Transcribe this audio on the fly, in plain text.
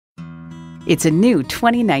It's a new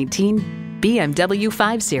 2019 BMW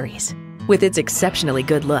 5 Series. With its exceptionally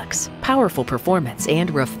good looks, powerful performance, and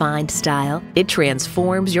refined style, it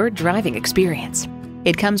transforms your driving experience.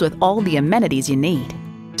 It comes with all the amenities you need: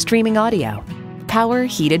 streaming audio, power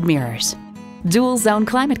heated mirrors, dual zone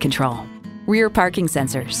climate control, rear parking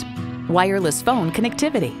sensors, wireless phone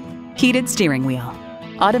connectivity, heated steering wheel,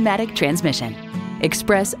 automatic transmission,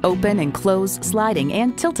 express open and close sliding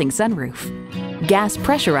and tilting sunroof, gas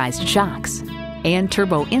pressurized shocks, and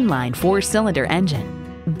turbo inline 4-cylinder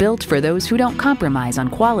engine. Built for those who don't compromise on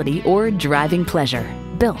quality or driving pleasure.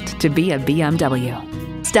 Built to be a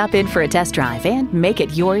BMW. Stop in for a test drive and make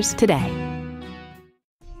it yours today.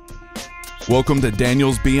 Welcome to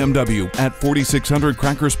Daniels BMW at 4600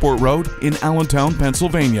 Crackersport Road in Allentown,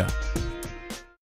 Pennsylvania.